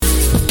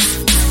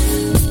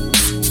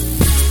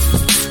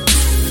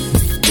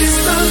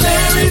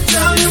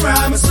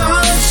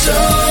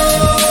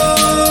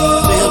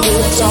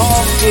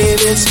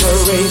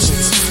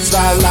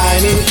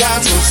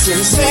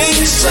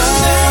Sensation.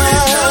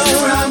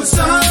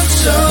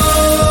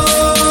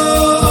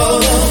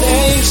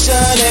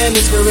 Motivation and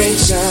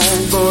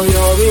inspiration for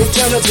your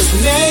eternal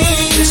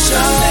destination.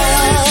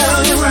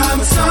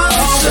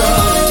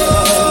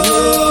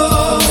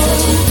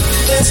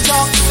 Let's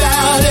talk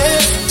about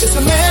it. It's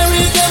a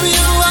Mary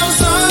W.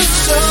 Robinson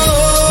show.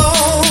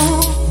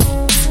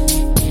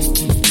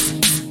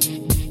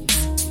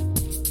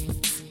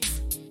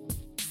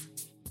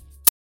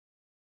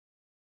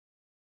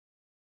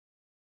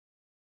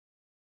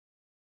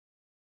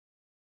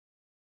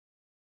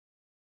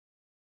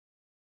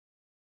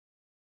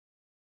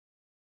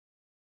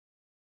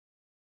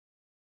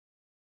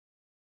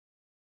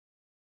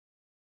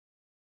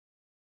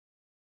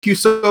 Thank you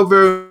so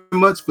very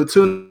much for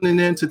tuning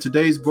in to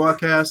today's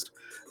broadcast.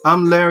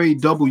 I'm Larry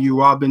W.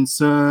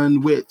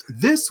 Robinson with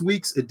this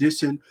week's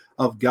edition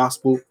of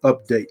Gospel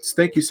Updates.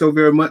 Thank you so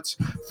very much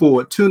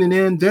for tuning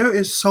in. There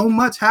is so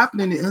much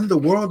happening in the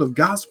world of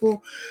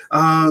gospel.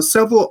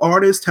 Several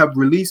artists have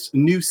released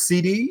new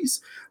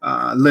CDs.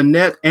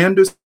 Lynette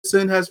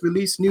Anderson has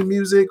released new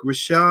music.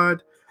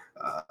 Rashid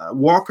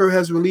Walker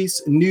has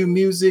released new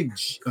music.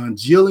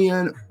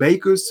 Jillian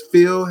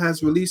Baskerville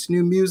has released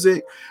new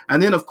music.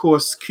 And then, of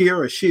course,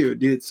 Kierra Sheard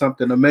did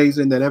something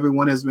amazing that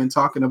everyone has been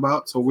talking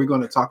about. So we're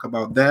going to talk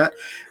about that.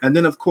 And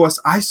then, of course,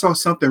 I saw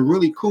something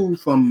really cool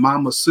from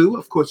Mama Sue.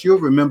 Of course, you'll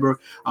remember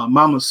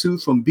Mama Sue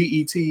from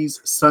BET's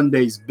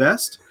Sunday's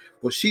Best.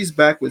 Well, she's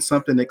back with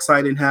something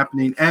exciting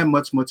happening and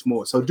much, much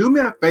more. So do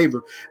me a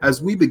favor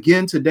as we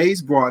begin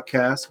today's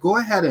broadcast. Go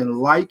ahead and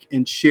like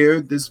and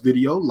share this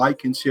video.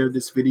 Like and share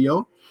this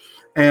video.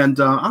 And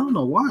I don't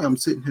know why I'm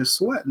sitting here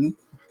sweating,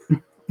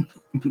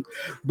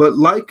 but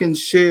like and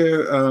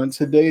share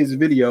today's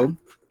video.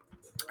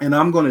 And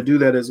I'm going to do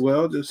that as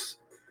well, just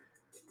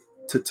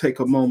to take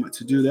a moment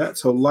to do that.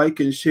 So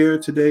like and share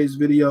today's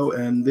video,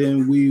 and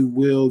then we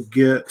will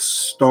get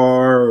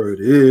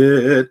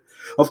started.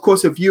 Of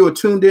course, if you are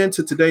tuned in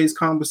to today's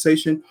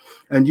conversation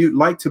and you'd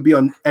like to be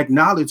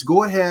acknowledged,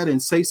 go ahead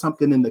and say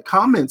something in the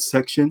comments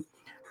section,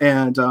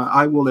 and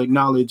I will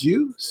acknowledge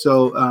you.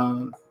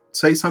 So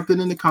say something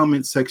in the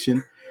comments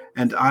section,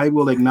 and I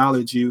will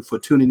acknowledge you for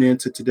tuning in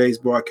to today's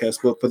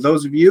broadcast. But for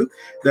those of you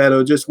that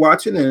are just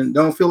watching and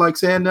don't feel like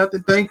saying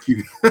nothing, thank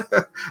you.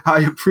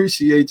 I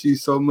appreciate you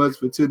so much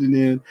for tuning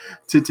in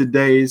to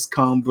today's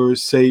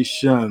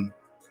conversation.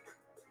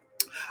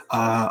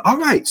 All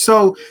right,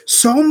 so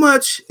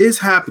much is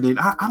happening.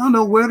 I don't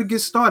know where to get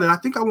started. I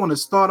think I want to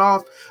start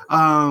off.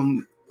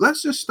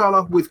 Let's just start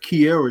off with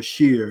Kierra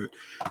Sheard.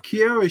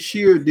 Kierra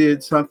Sheard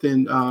did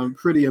something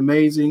pretty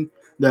amazing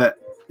that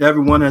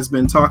everyone has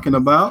been talking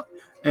about,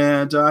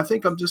 and I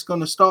think I'm just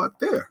going to start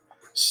there.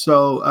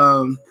 So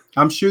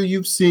I'm sure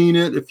you've seen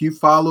it if you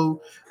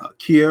follow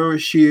Kierra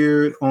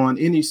Sheard on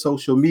any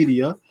social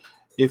media.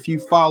 If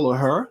you follow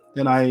her,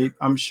 then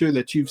I'm sure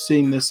that you've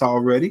seen this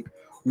already,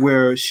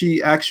 where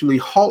she actually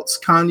halts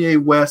Kanye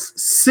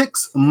West's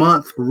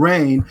 6-month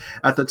reign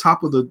at the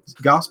top of the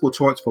gospel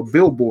charts for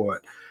Billboard.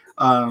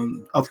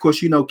 Of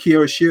course, you know,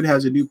 Kierra Sheard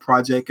has a new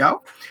project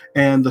out,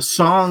 and the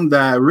song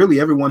that really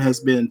everyone has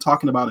been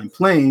talking about and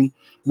playing,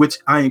 which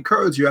I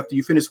encourage you after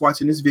you finish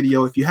watching this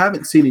video, if you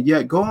haven't seen it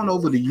yet, go on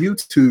over to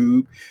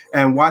YouTube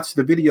and watch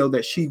the video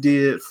that she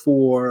did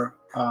for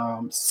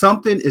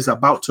Something Is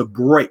About to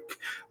Break.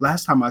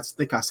 Last time I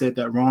think I said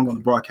that wrong on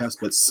the broadcast,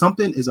 but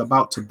Something Is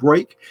About to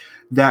Break,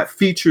 that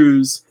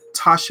features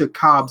Tasha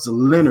Cobbs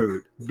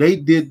Leonard. They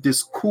did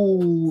this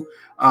cool,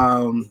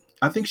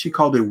 I think she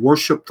called it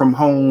worship from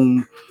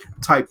home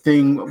type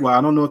thing. Well,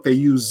 I don't know if they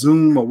use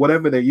Zoom or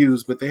whatever they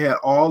use, but they had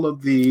all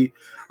of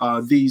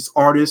these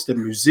artists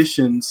and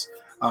musicians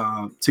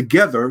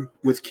together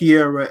with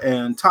Kierra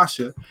and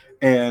Tasha,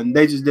 and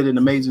they just did an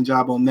amazing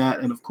job on that.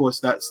 And of course,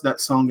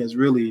 that song has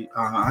really,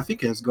 I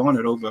think it has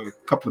garnered over a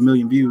couple of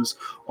million views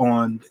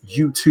on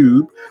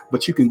YouTube,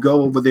 but you can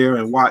go over there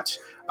and watch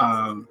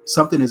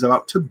Something Is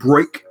About to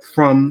Break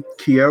from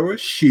Kierra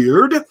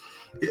Sheard.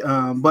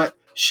 But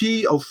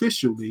she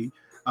officially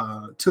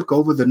took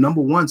over the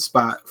 #1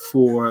 spot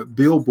for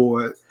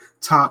Billboard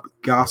Top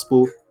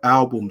Gospel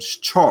Albums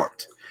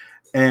chart.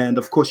 And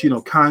of course, you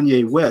know,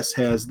 Kanye West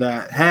had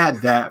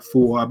that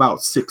for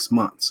about 6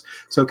 months.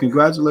 So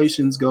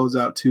congratulations goes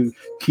out to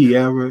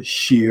Kierra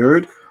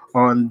Sheard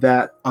on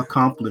that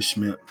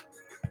accomplishment.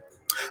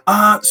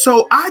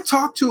 So I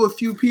talked to a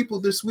few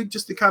people this week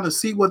just to kind of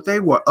see what they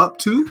were up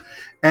to.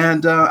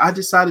 And I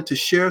decided to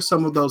share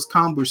some of those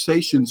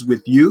conversations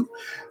with you.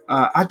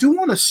 I do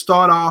want to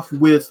start off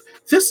with,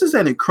 this is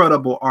an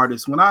incredible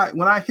artist. When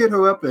I hit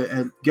her up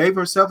and gave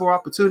her several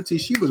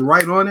opportunities, she was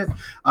right on it.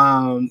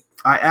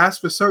 I asked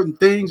for certain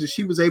things and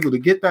she was able to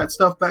get that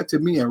stuff back to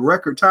me in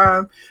record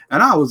time.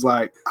 And I was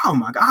like, oh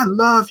my God, I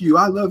love you.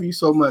 I love you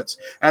so much.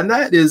 And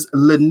that is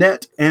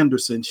Lynette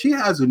Anderson. She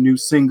has a new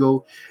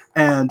single,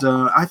 and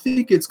I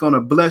think it's going to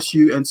bless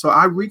you. And so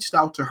I reached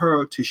out to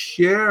her to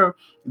share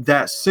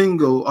that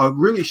single, or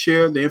really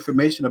share the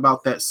information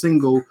about that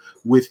single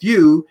with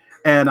you.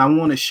 And I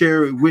want to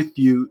share it with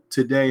you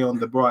today on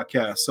the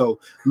broadcast. So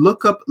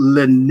look up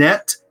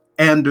Lynette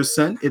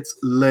Anderson. It's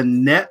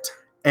Lynette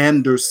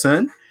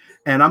Anderson.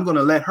 And I'm going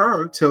to let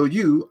her tell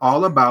you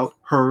all about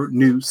her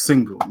new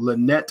single,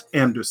 Lynette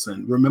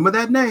Anderson. Remember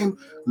that name,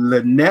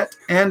 Lynette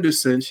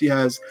Anderson. She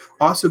has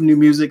awesome new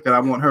music that I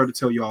want her to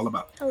tell you all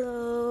about.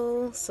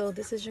 Hello. So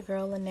this is your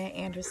girl Lynette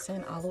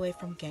Anderson, all the way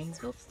from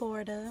Gainesville,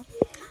 Florida.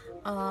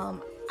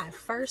 I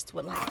first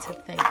would like to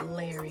thank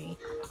Larry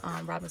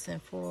Robinson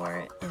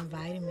for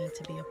inviting me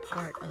to be a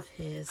part of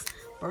his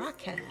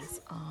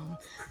broadcast.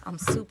 I'm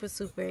super,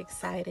 super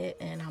excited,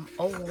 and I'm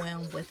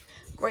overwhelmed with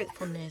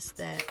gratefulness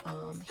that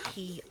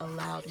he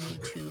allowed me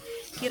to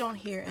get on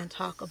here and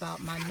talk about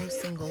my new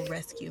single,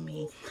 Rescue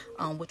Me,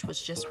 which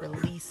was just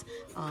released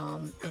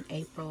in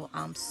April.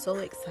 I'm so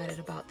excited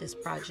about this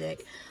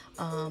project.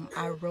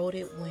 I wrote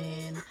it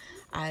when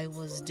I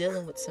was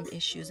dealing with some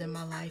issues in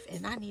my life,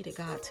 and I needed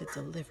God to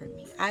deliver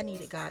me. I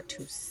needed God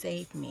to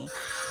save me.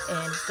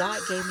 And God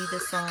gave me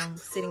this song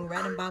sitting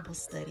right in Bible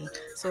study.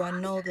 So I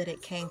know that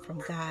it came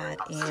from God.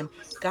 And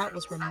God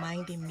was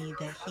reminding me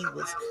that He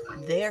was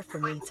there for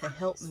me, to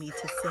help me,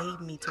 to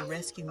save me, to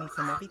rescue me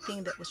from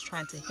everything that was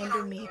trying to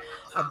hinder me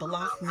or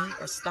block me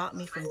or stop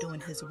me from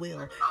doing His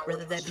will,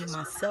 whether that be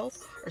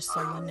myself or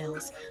someone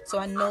else. So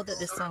I know that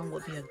this song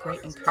will be a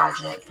great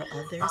encouragement for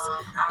others.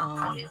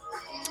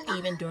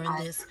 Even during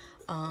this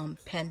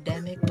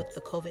pandemic with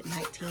the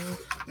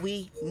COVID-19,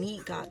 we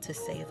need God to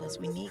save us.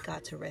 We need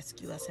God to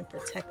rescue us and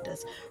protect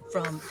us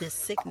from this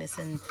sickness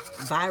and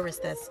virus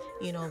that's,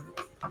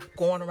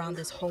 going around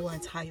this whole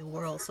entire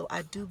world. So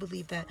I do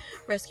believe that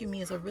Rescue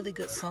Me is a really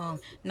good song,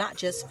 not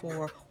just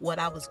for what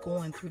I was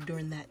going through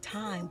during that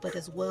time, but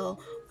as well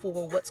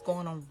for what's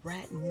going on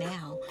right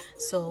now.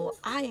 So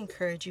I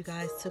encourage you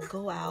guys to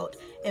go out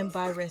and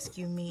buy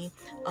Rescue Me.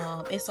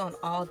 It's on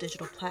all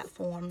digital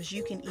platforms.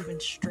 You can even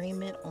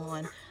stream it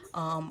on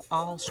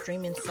all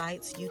streaming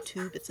sites,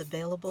 YouTube. It's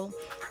available.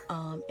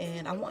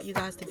 And I want you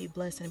guys to be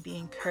blessed and be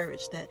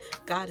encouraged that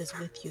God is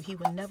with you. He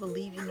will never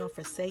leave you nor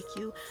forsake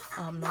you,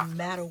 no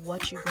matter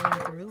what you're going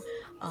through.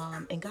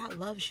 And God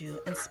loves you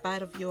in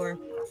spite of your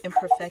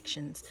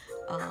imperfections.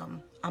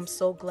 I'm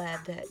so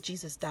glad that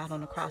Jesus died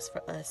on the cross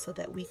for us so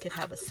that we could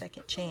have a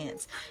second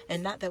chance.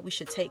 And not that we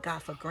should take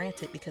God for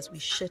granted, because we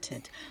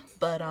shouldn't.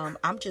 But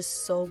I'm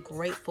just so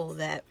grateful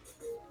that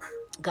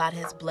God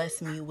has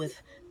blessed me with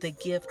the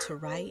gift to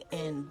write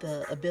and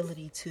the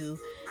ability to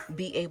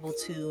be able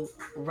to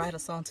write a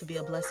song to be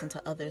a blessing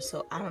to others.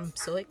 So I'm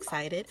so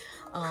excited.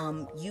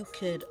 You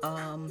could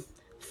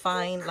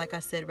find, like I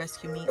said,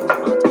 Rescue Me on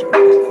all digital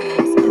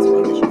platforms, as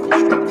well as you can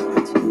stream it on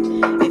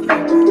YouTube. If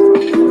you're looking for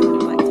me or you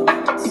would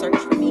like to search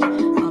for me,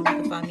 you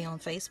can find me on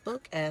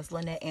Facebook as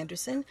Lynette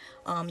Anderson.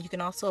 You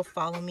can also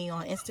follow me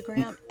on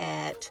Instagram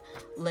at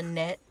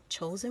Lynette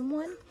Chosen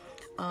One.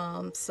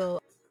 So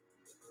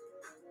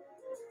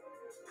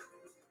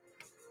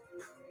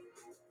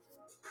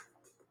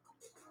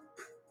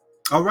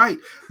All right,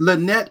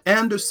 Lynette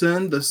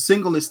Anderson, the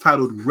single is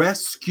titled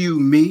Rescue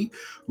Me.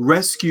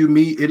 Rescue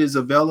Me. It is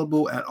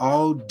available at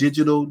all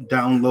digital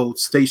download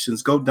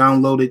stations. Go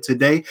download it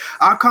today.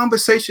 Our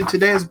conversation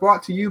today is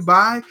brought to you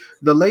by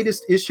the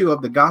latest issue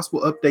of the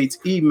Gospel Updates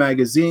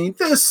e-magazine.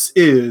 This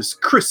is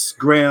Chris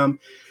Graham.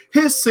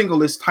 His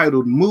single is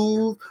titled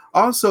Move.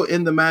 Also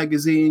in the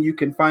magazine, you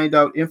can find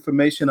out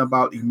information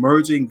about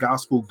emerging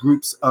gospel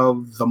groups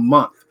of the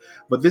month.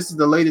 But this is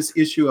the latest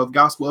issue of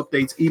Gospel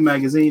Updates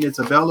e-magazine. It's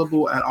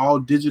available at all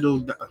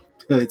digital.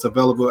 It's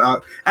available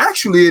out.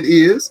 Actually, it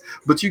is,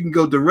 but you can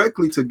go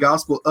directly to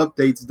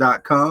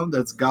gospelupdates.com.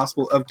 That's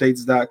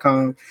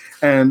gospelupdates.com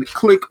and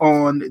click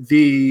on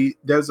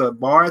there's a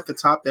bar at the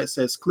top that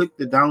says click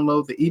to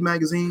download the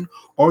e-magazine,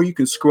 or you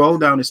can scroll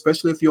down,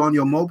 especially if you're on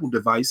your mobile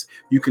device.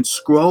 You can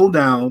scroll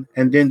down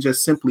and then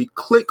just simply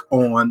click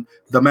on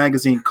the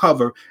magazine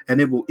cover,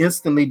 and it will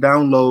instantly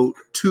download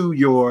to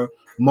your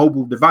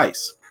mobile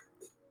device.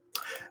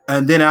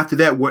 And then after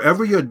that,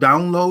 wherever your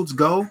downloads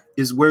go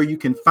is where you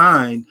can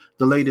find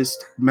the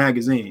latest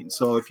magazine.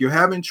 So if you're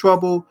having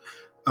trouble,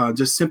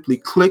 just simply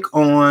click to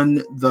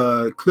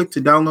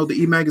download the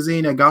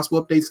e-magazine at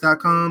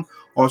gospelupdates.com,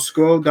 or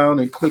scroll down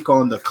and click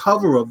on the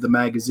cover of the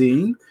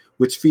magazine,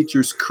 which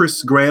features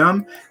Chris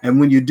Graham. And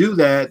when you do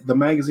that, the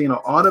magazine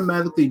will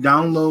automatically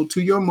download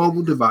to your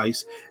mobile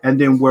device. And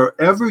then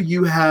wherever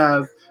you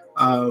have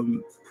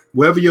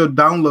wherever your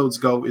downloads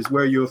go is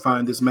where you'll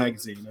find this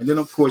magazine. And then,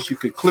 of course, you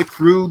could click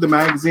through the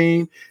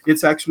magazine.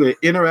 It's actually an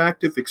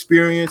interactive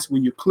experience.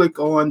 When you click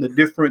on the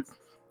different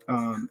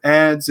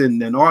ads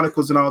and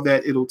articles and all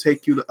that, it'll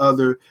take you to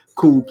other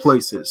cool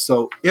places.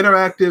 So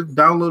interactive,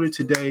 download it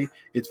today.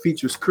 It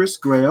features Chris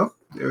Graham.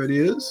 There it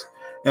is.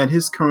 And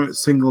his current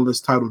single is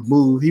titled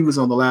Move. He was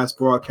on the last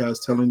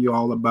broadcast telling you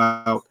all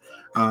about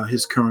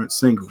his current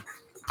single.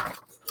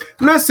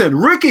 Listen,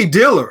 Ricky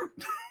Diller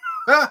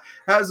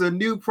has a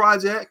new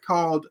project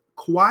called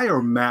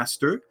Choir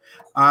Master.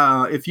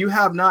 If you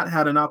have not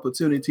had an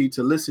opportunity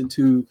to listen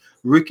to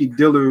Ricky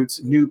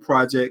Dillard's new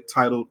project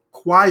titled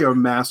Choir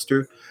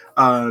Master,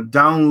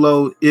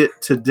 download it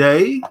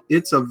today.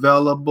 It's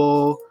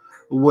available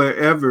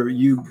wherever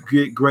you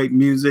get great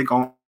music,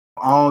 on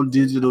all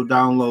digital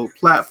download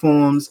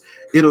platforms.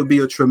 It'll be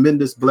a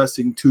tremendous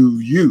blessing to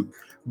you.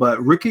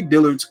 But Ricky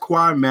Dillard's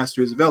Choir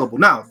Master is available.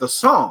 Now, the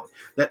song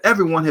that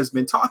everyone has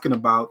been talking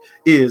about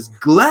is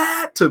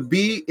Glad to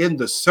Be in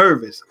the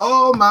Service.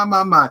 Oh,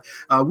 my.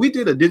 We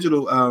did a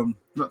digital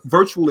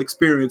virtual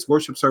experience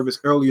worship service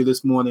earlier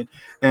this morning.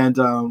 And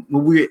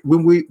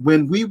when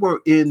we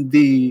were in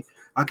the,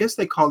 I guess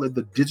they call it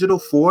the digital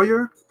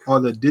foyer or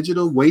the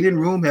digital waiting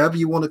room, however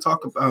you want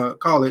to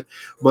call it.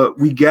 But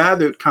we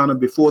gathered kind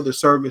of before the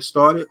service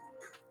started.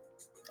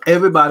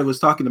 Everybody was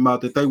talking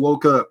about that they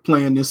woke up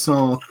playing this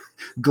song,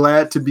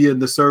 Glad to Be in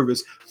the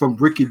Service, from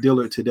Ricky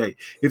Dillard today.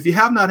 If you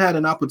have not had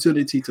an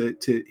opportunity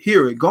to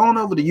hear it, go on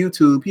over to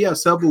YouTube. He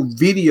has several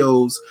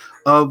videos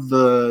of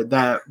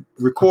that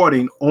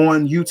recording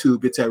on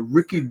YouTube. It's at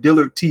Ricky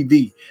Dillard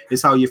TV.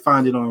 Is how you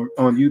find it on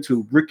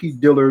YouTube, Ricky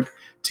Dillard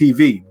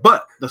TV.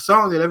 But the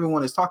song that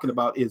everyone is talking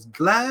about is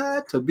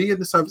Glad to Be in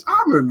the Service.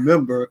 I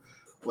remember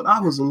when I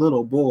was a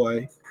little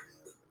boy,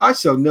 I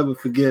shall never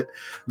forget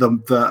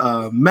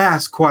the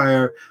mass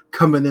choir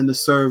coming in the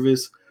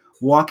service,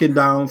 walking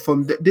down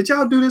from. Did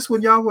y'all do this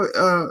when y'all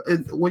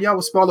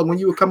were smaller? When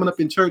you were coming up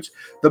in church,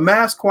 the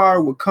mass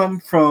choir would come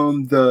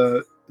from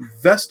the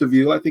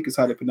vestibule, I think is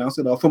how they pronounce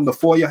it, or from the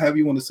foyer, however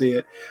you want to say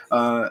it,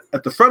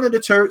 at the front of the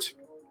church.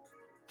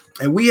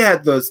 And we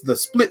had the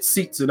split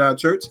seats in our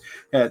church,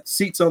 had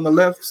seats on the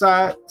left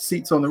side,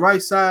 seats on the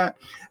right side.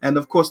 And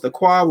of course, the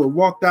choir would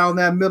walk down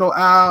that middle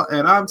aisle.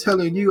 And I'm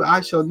telling you,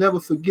 I shall never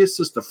forget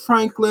Sister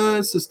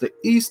Franklin, Sister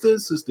Easton,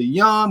 Sister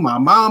Young, my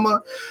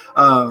mama,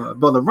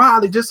 Brother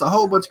Riley, just a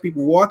whole bunch of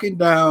people walking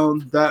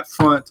down that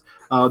front,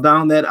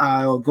 down that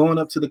aisle, going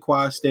up to the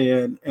choir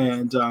stand.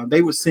 And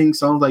they would sing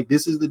songs like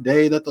This Is the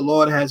Day That the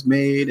Lord Has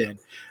Made.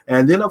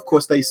 And then, of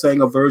course, they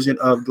sang a version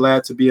of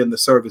Glad to Be in the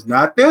Service.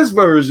 Not this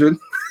version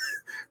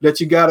that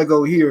you got to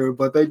go hear,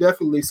 but they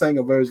definitely sang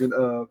a version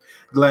of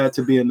Glad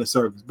to Be in the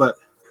Service. But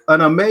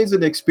an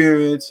amazing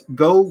experience.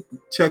 Go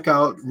check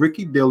out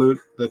Ricky Dillard.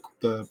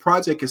 The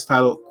project is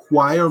titled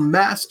Choir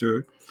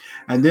Master.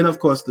 And then, of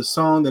course, the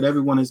song that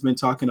everyone has been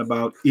talking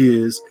about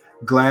is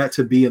Glad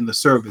to Be in the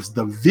Service.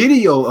 The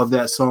video of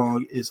that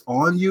song is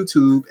on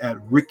YouTube at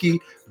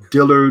Ricky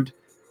Dillard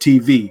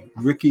TV.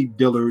 Ricky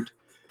Dillard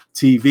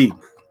TV.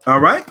 All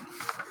right.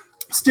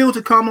 Still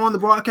to come on the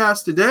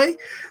broadcast today,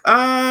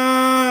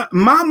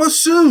 Mama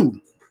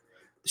Sue.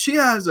 She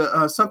has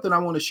something I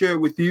want to share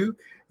with you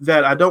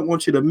that I don't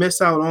want you to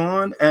miss out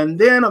on. And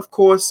then, of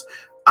course,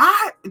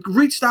 I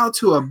reached out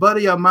to a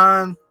buddy of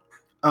mine.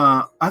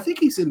 I think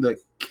he's in the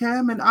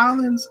Cayman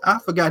Islands. I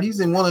forgot. He's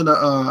in one of the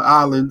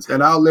islands,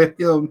 and I'll let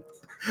him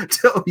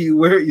tell you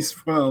where he's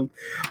from.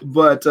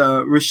 But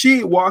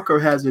Rashid Walker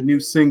has a new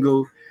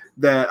single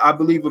that I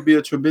believe will be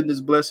a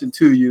tremendous blessing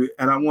to you,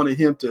 and I wanted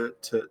him to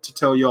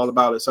tell you all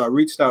about it. So I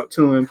reached out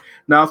to him.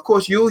 Now, of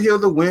course, you'll hear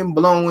the wind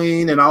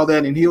blowing and all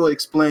that, and he'll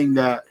explain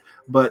that.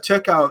 But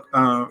check out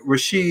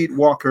Rashid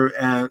Walker,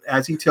 and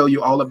as he tell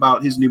you all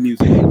about his new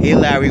music. Hey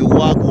Larry,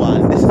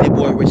 Wagwan. This is your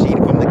boy Rashid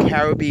from the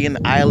Caribbean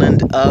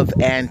island of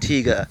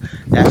Antigua.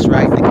 That's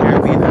right, the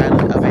Caribbean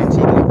island of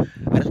Antigua.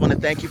 I just want to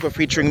thank you for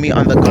featuring me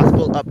on the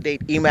Gospel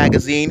Update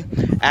e-magazine.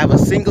 I have a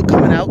single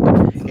coming out.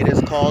 It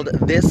is called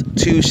This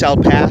Too Shall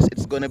Pass.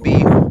 It's going to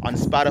be on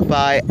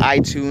Spotify,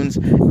 iTunes,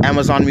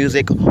 Amazon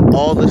Music,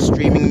 all the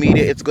streaming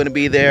media. It's going to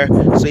be there.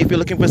 So if you're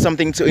looking for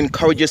something to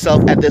encourage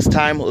yourself at this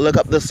time, look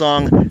up the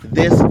song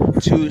This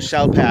Too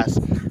Shall Pass.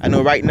 I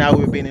know right now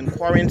we've been in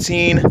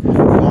quarantine,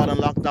 we're all in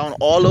lockdown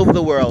all over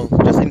the world.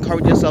 Just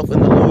encourage yourself in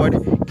the Lord.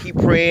 Keep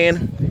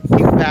praying,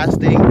 keep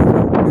fasting.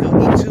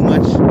 Don't eat too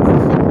much.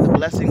 The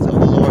blessings of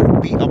the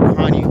Lord be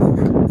upon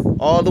you.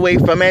 All the way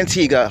from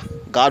Antigua.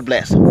 God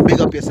bless.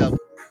 Big up yourself.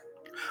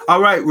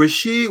 All right,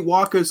 Rashid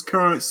Walker's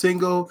current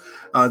single,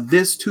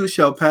 This Too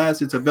Shall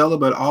Pass. It's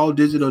available at all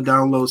digital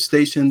download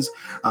stations.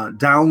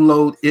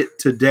 Download it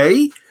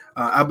today.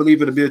 I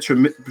believe it'll be a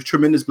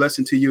tremendous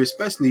blessing to you,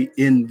 especially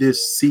in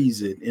this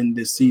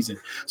season.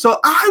 So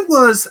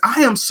I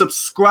am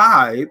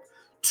subscribed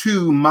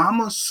to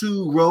Mama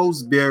Sue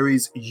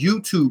Roseberry's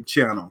YouTube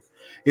channel.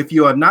 If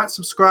you are not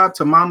subscribed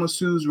to Mama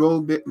Sue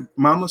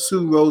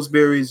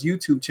Roseberry's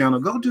YouTube channel,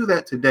 go do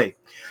that today.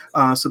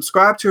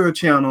 Subscribe to her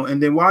channel,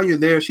 and then while you're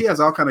there, she has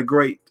all kind of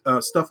great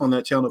stuff on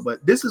that channel.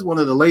 But this is one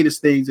of the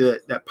latest things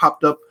that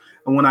popped up,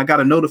 and when I got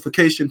a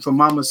notification from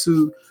Mama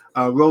Sue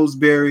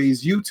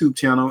Roseberry's YouTube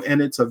channel, and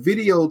it's a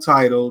video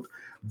titled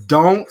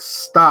 "Don't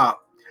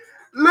Stop."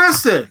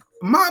 Listen,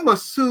 Mama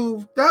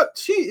Sue, that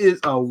she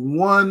is a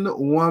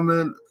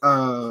one-woman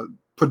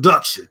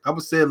production. I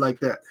would say it like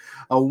that.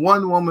 A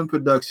one-woman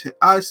production.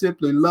 I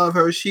simply love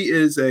her. She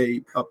is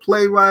a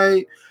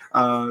playwright.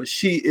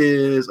 She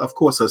is, of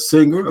course, a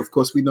singer. Of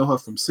course, we know her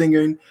from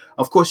singing.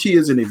 Of course, she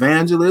is an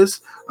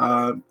evangelist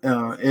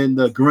in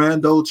the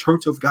Grand Old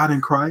Church of God in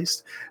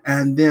Christ.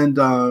 And then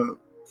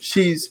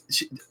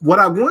what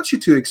I want you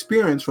to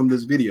experience from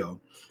this video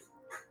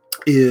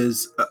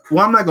is,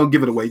 well, I'm not going to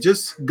give it away.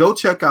 Just go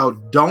check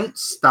out Don't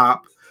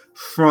Stop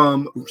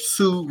from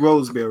Sue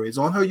Roseberry. It's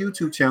on her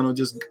YouTube channel.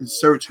 Just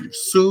search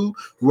Sue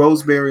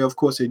Roseberry, of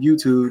course, at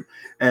YouTube,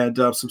 and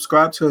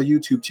subscribe to her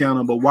YouTube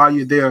channel. But while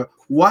you're there,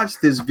 watch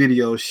this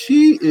video.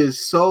 She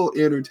is so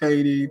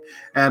entertaining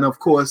and, of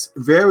course,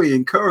 very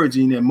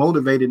encouraging and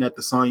motivating at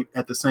the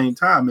same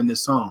time in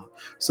this song.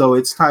 So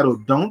it's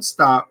titled "Don't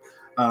Stop."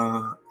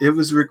 It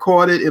was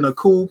recorded in a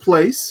cool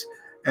place,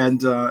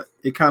 and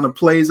it kind of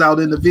plays out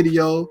in the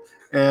video,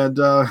 and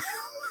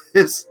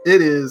it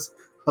is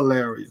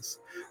hilarious.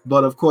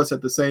 But of course,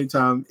 at the same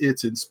time,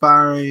 it's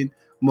inspiring,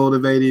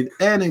 motivating,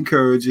 and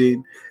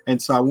encouraging.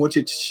 And so I want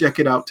you to check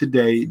it out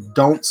today.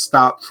 Don't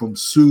Stop from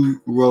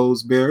Sue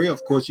Roseberry.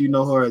 Of course, you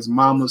know her as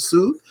Mama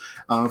Sue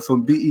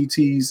from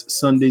BET's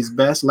Sunday's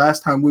Best.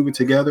 Last time we were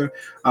together,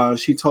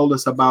 she told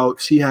us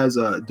about she has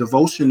a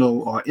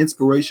devotional or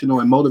inspirational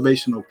and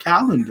motivational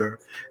calendar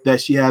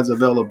that she has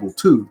available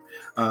too.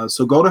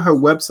 So go to her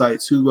website,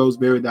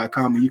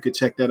 SueRoseberry.com, and you can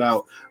check that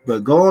out.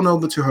 But go on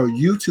over to her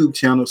YouTube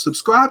channel,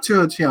 subscribe to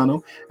her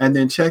channel, and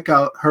then check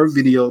out her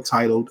video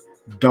titled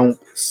 "Don't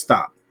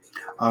Stop."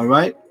 All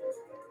right.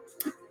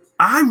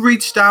 I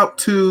reached out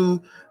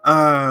to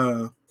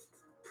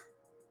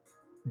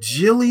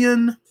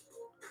Jillian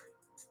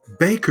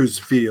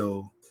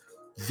Bakersville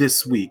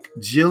this week.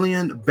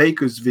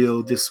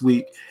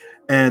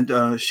 And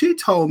she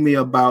told me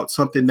about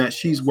something that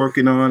she's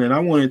working on, and I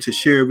wanted to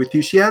share it with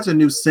you. She has a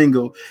new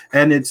single,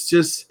 and it's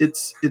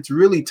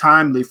really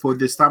timely for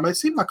this time. It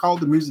seems like all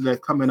the music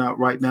that's coming out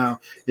right now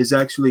is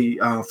actually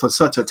for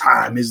such a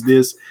time as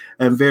this,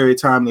 and very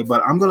timely.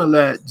 But I'm going to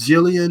let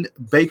Jillian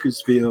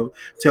Bakersville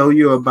tell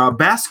you about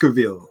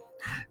Baskerville.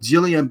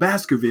 Jillian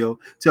Baskerville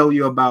tell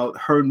you about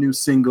her new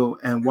single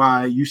and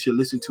why you should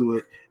listen to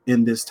it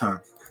in this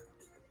time.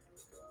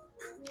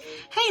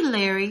 Hey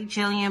Larry,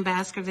 Jillian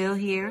Baskerville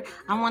here.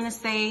 I want to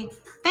say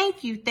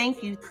thank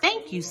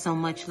you so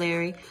much,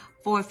 Larry,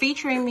 for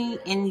featuring me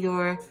in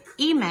your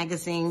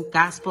e-magazine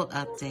Gospel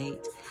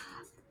Update,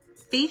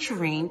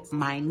 featuring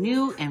my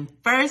new and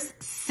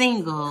first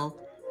single,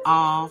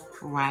 All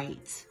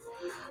Right,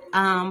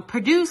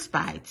 produced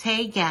by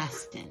Tay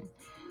Gaston.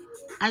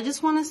 I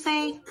just want to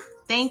say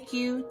thank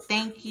you,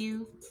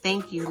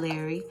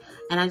 Larry.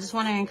 And I just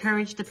want to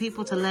encourage the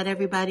people to let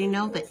everybody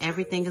know that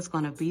everything is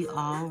going to be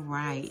all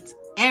right.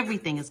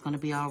 Everything is going to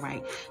be all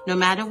right. No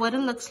matter what it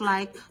looks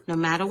like, no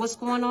matter what's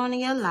going on in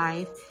your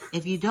life,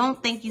 if you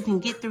don't think you can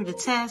get through the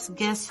test,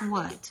 guess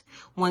what?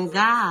 When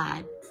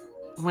God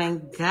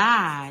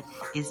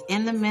is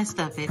in the midst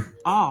of it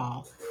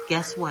all,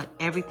 guess what?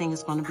 Everything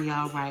is going to be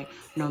all right.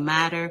 No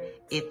matter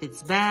if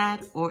it's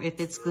bad or if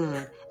it's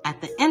good. At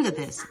the end of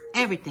this,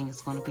 everything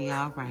is going to be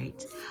all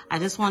right. I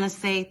just want to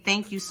say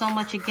thank you so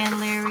much again,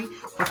 Larry,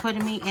 for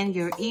putting me in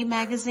your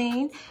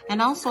e-magazine. And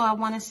also, I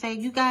want to say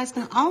you guys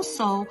can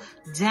also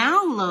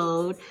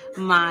download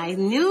my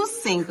new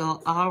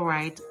single, All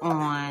Right,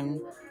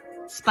 on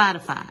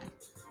Spotify,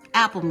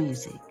 Apple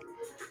Music,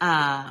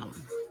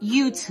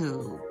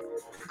 YouTube,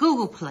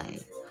 Google Play,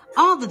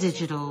 all the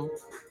digital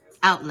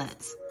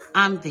outlets.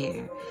 I'm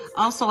there.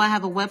 Also, I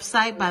have a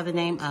website by the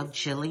name of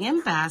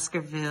Jillian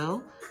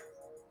Baskerville.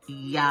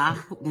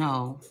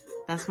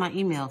 That's my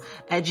email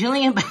at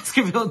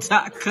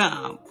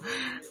JillianBaskerville.com.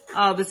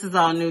 Oh, this is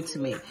all new to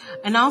me.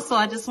 And also,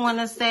 I just want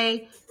to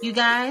say, you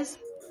guys,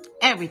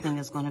 everything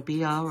is going to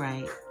be all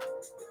right.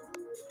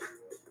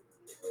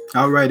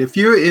 All right. If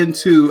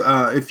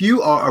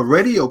you are a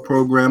radio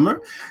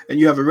programmer and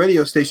you have a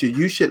radio station,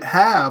 you should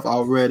have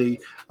already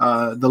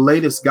the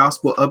latest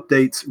Gospel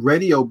Updates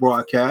radio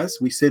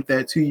broadcast. We sent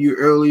that to you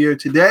earlier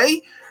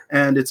today,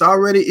 and it's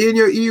already in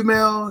your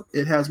email.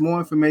 It has more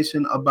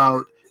information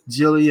about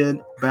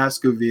Jillian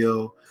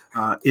Baskerville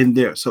in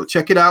there. So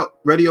check it out.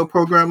 Radio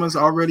programmers,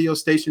 all radio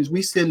stations.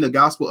 We send the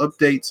Gospel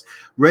Updates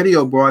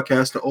radio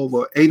broadcast to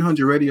over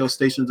 800 radio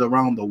stations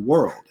around the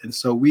world. And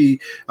so we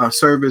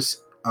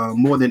service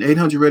more than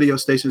 800 radio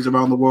stations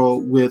around the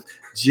world with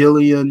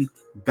Jillian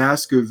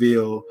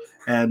Baskerville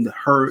and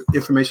her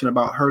information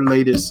about her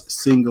latest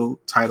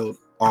single titled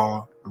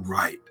All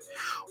Right.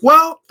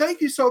 Well,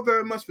 thank you so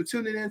very much for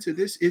tuning in to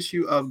this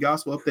issue of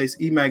Gospel Updates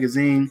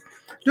e-magazine.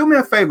 Do me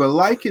a favor,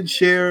 like and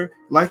share,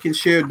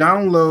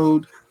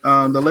 download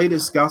the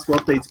latest Gospel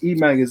Updates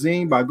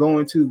e-magazine by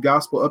going to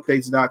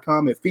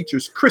gospelupdates.com. It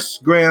features Chris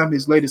Graham.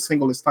 His latest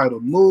single is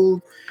titled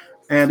Move,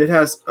 and it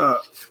has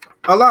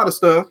a lot of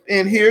stuff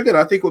in here that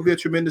I think will be a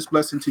tremendous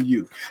blessing to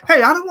you.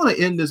 Hey, I don't want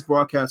to end this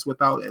broadcast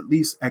without at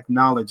least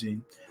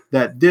acknowledging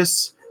that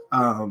this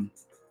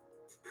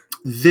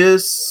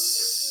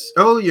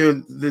earlier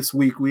this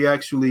week, we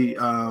actually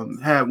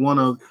had one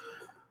of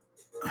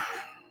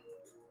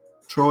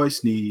Troy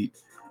Sneed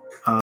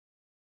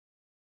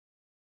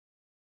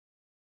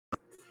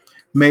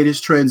made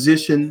his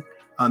transition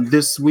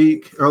this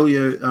week,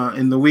 earlier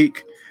in the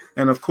week.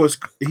 And of course,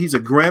 he's a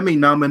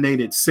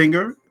Grammy-nominated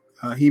singer.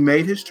 He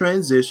made his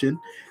transition.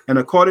 And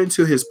according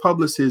to his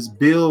publicist,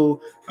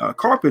 Bill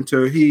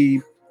Carpenter,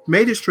 he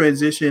made his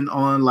transition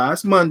on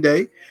last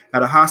Monday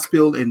at a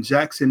hospital in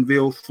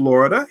Jacksonville,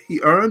 Florida.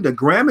 He earned a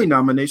Grammy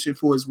nomination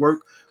for his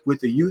work with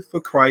the Youth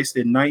for Christ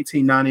in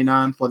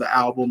 1999 for the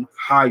album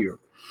Higher.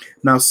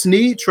 Now,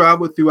 Sneed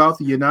traveled throughout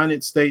the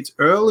United States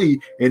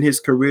early in his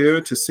career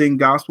to sing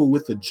gospel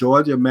with the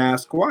Georgia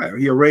Mass Choir.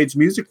 He arranged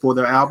music for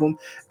their album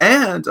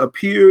and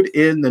appeared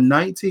in the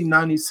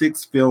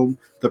 1996 film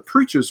The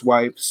Preacher's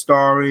Wife,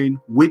 starring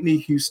Whitney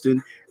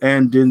Houston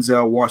and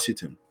Denzel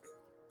Washington.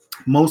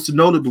 Most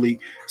notably,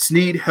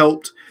 Sneed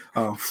helped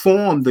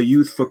form the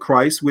Youth for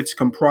Christ, which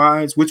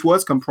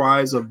was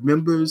comprised of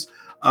members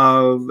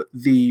from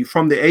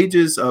the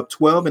ages of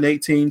 12 and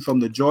 18 from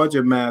the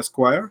Georgia Mass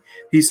Choir.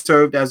 He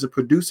served as a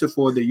producer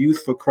for the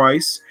Youth for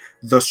Christ,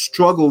 The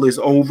Struggle Is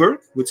Over,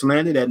 which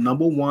landed at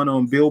 #1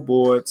 on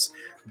Billboard's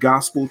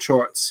gospel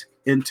charts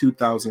in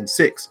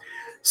 2006.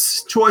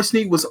 Troy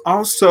Sneed was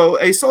also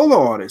a solo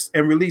artist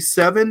and released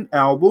 7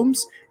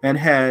 albums and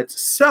had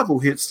several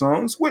hit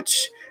songs,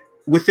 which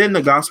within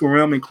the gospel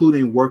realm,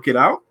 including Work It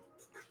Out,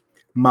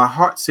 My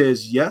Heart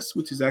Says Yes,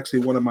 which is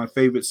actually one of my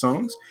favorite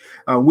songs,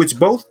 which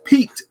both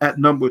peaked at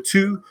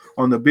 #2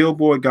 on the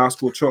Billboard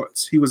gospel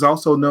charts. He was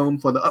also known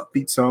for the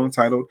upbeat song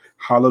titled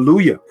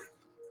Hallelujah.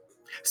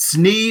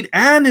 Sneed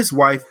and his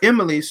wife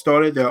Emily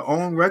started their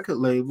own record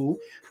label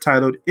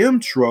titled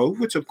Intro,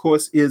 which of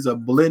course is a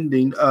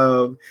blending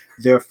of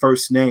their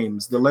first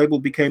names. The label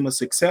became a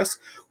success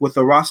with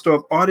a roster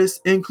of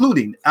artists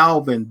including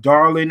Alvin,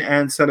 Darling,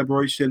 and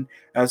Celebration,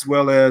 as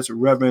well as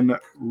Reverend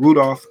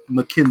Rudolph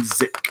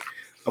McKenzie.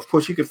 Of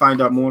course, you can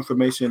find out more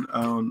information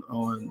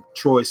on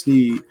Troy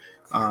Sneed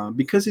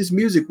because his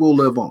music will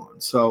live on.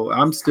 So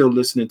I'm still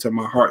listening to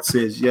My Heart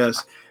Says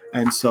Yes.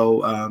 And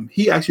so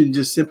he actually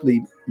just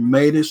simply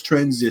made his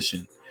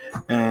transition.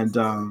 And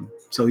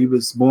so he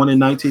was born in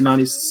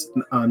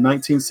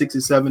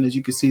 1967, as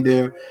you can see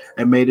there,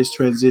 and made his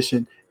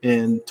transition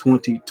in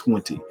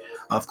 2020.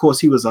 Of course,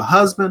 he was a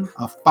husband,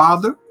 a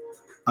father,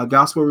 a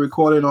gospel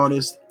recording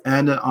artist,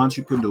 and an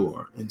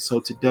entrepreneur. And so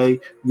today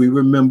we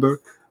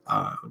remember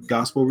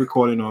gospel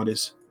recording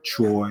artist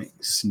Troy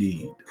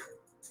Sneed.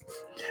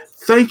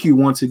 Thank you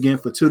once again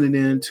for tuning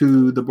in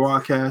to the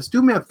broadcast.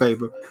 Do me a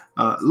favor,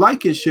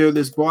 like and share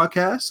this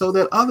broadcast so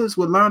that others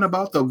will learn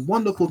about the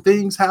wonderful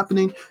things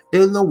happening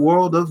in the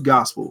world of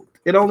gospel.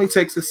 It only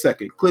takes a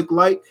second. Click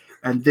like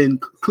and then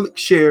click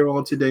share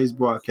on today's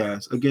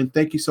broadcast. Again,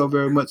 thank you so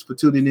very much for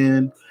tuning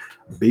in.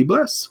 Be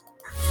blessed.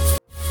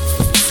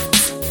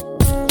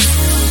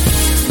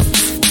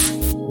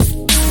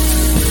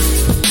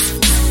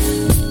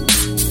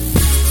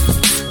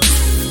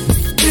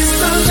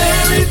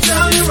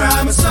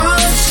 Rhyme and song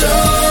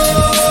show.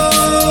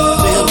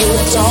 Little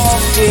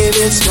talk and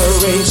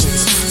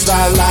inspirations,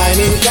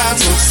 spotlighting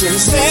gospel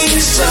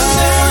sensation.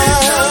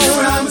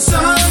 Rhyme and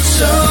song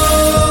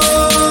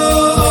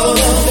show.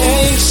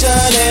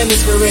 Motivation and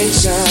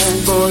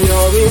inspiration for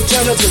your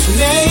eternal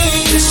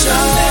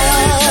destination.